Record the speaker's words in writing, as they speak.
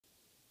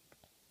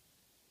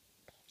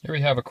Here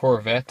we have a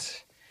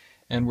Corvette,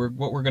 and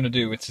what we're going to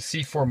do, it's a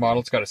C4 model,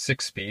 it's got a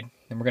 6-speed,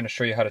 and we're going to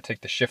show you how to take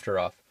the shifter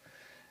off.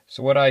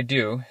 So what I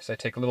do is I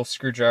take a little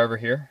screwdriver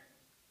here,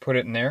 put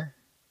it in there.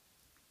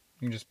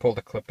 You can just pull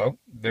the clip out,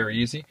 very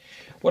easy.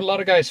 What a lot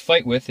of guys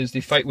fight with is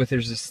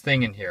there's this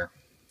thing in here.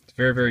 It's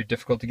very, very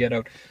difficult to get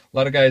out. A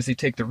lot of guys, they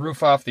take the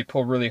roof off, they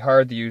pull really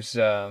hard, they use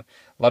a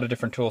lot of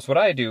different tools. What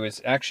I do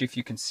is, actually, if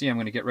you can see, I'm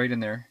going to get right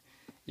in there.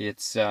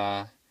 It's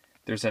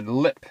there's a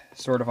lip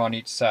sort of on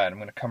each side. I'm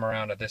going to come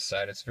around to this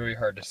side. It's very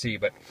hard to see,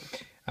 but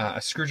a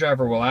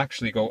screwdriver will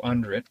actually go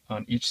under it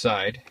on each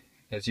side,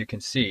 as you can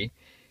see.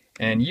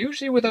 And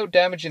usually without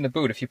damaging the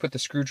boot, if you put the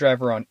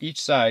screwdriver on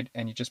each side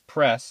and you just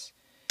press,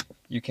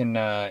 you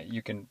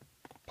can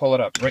pull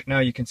it up. Right now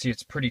you can see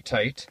it's pretty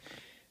tight.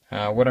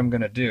 What I'm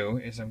going to do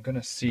is I'm going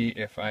to see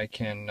if I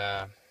can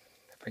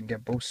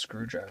get both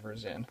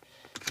screwdrivers in.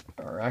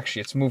 Or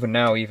actually, it's moving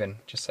now even,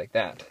 just like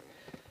that.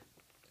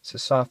 It's a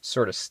soft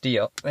sort of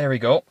steel. There we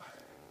go.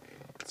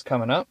 It's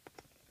coming up,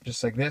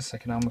 just like this. I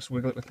can almost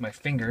wiggle it with my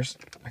fingers.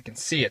 I can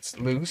see it's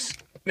loose.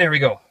 There we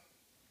go.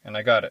 And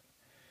I got it.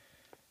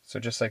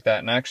 So just like that.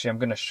 And actually, I'm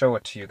going to show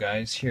it to you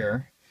guys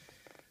here.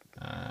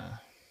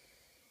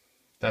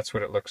 That's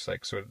what it looks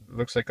like. So it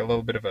looks like a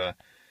little bit of a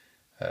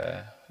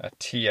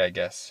T, I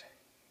guess.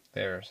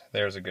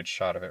 There's a good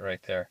shot of it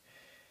right there.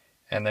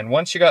 And then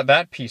once you got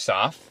that piece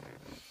off,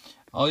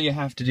 all you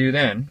have to do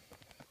then,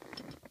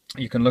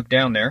 you can look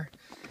down there,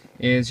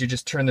 is you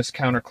just turn this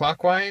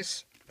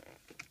counterclockwise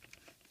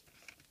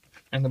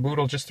and the boot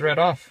will just thread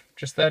off.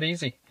 Just that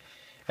easy.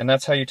 And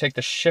that's how you take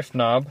the shift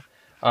knob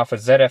off a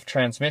ZF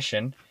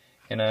transmission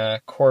in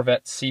a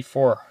Corvette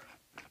C4.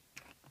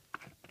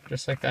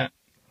 Just like that.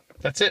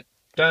 That's it.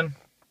 Done.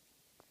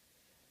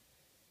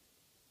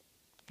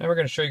 Now we're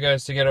going to show you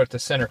guys to get out the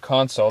center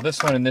console.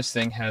 This one in this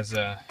thing has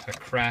a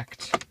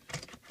cracked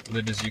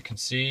lid, as you can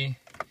see,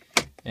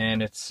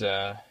 and it's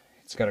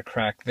got a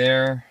crack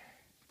there.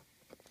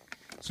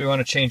 So we want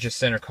to change the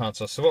center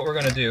console. So what we're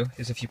going to do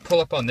is, if you pull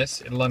up on this,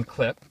 it'll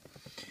unclip.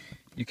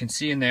 You can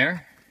see in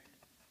there,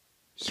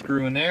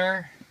 screw in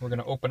there. We're going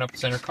to open up the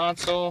center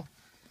console.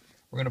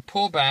 We're going to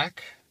pull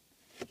back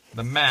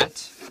the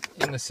mat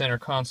in the center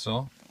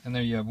console, and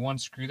there you have one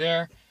screw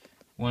there,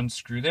 one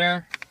screw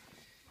there.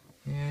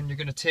 And you're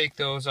going to take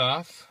those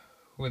off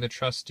with a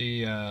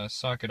trusty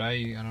socket.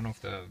 I don't know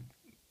if the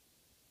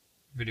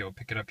video will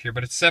pick it up here,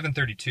 but it's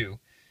 732.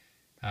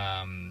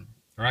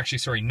 Or actually,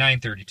 sorry,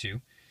 932.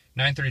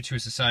 932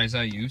 is the size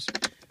I use.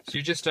 So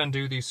you just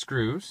undo these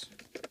screws,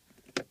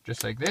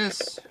 just like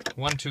this.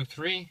 1, 2,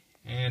 3,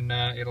 and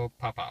it'll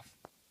pop off.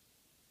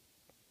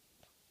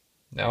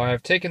 Now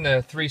I've taken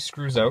the 3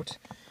 screws out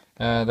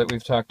that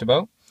we've talked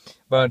about,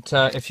 but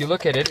if you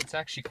look at it, it's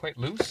actually quite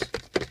loose.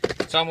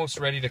 It's almost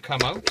ready to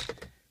come out.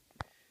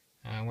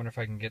 I wonder if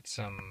I can get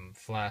some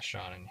flash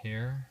on in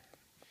here.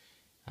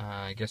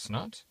 I guess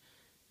not.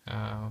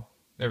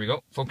 There we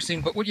go,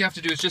 focusing. But what you have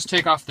to do is just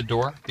take off the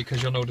door,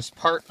 because you'll notice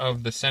part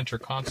of the center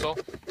console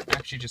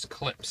actually just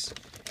clips,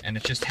 and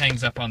it just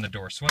hangs up on the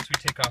door. So once we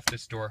take off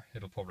this door,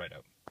 it'll pull right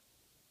out.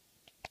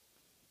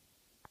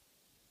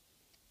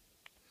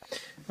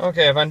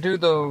 Okay, I've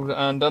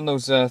undone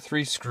those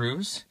 3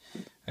 screws.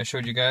 I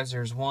showed you guys.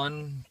 There's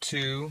 1,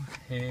 2,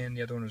 and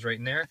the other one was right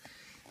in there.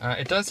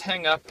 It does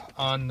hang up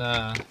on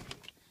the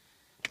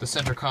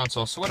center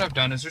console. So what I've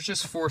done is there's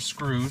just 4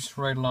 screws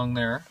right along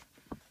there.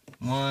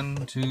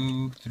 1,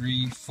 2,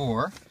 3,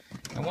 4.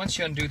 And once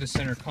you undo the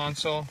center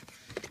console,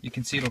 you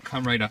can see it'll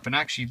come right up. And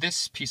actually,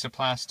 this piece of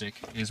plastic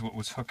is what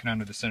was hooking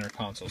under the center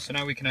console. So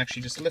now we can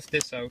actually just lift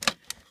this out,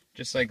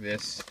 just like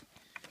this.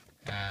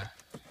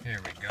 There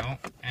we go.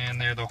 And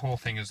there, the whole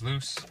thing is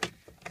loose.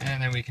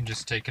 And then we can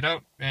just take it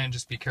out and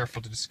just be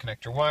careful to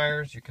disconnect your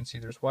wires. You can see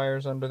there's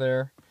wires under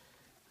there.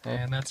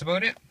 And that's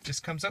about it.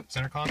 Just comes out,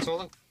 center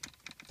console out.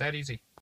 That easy.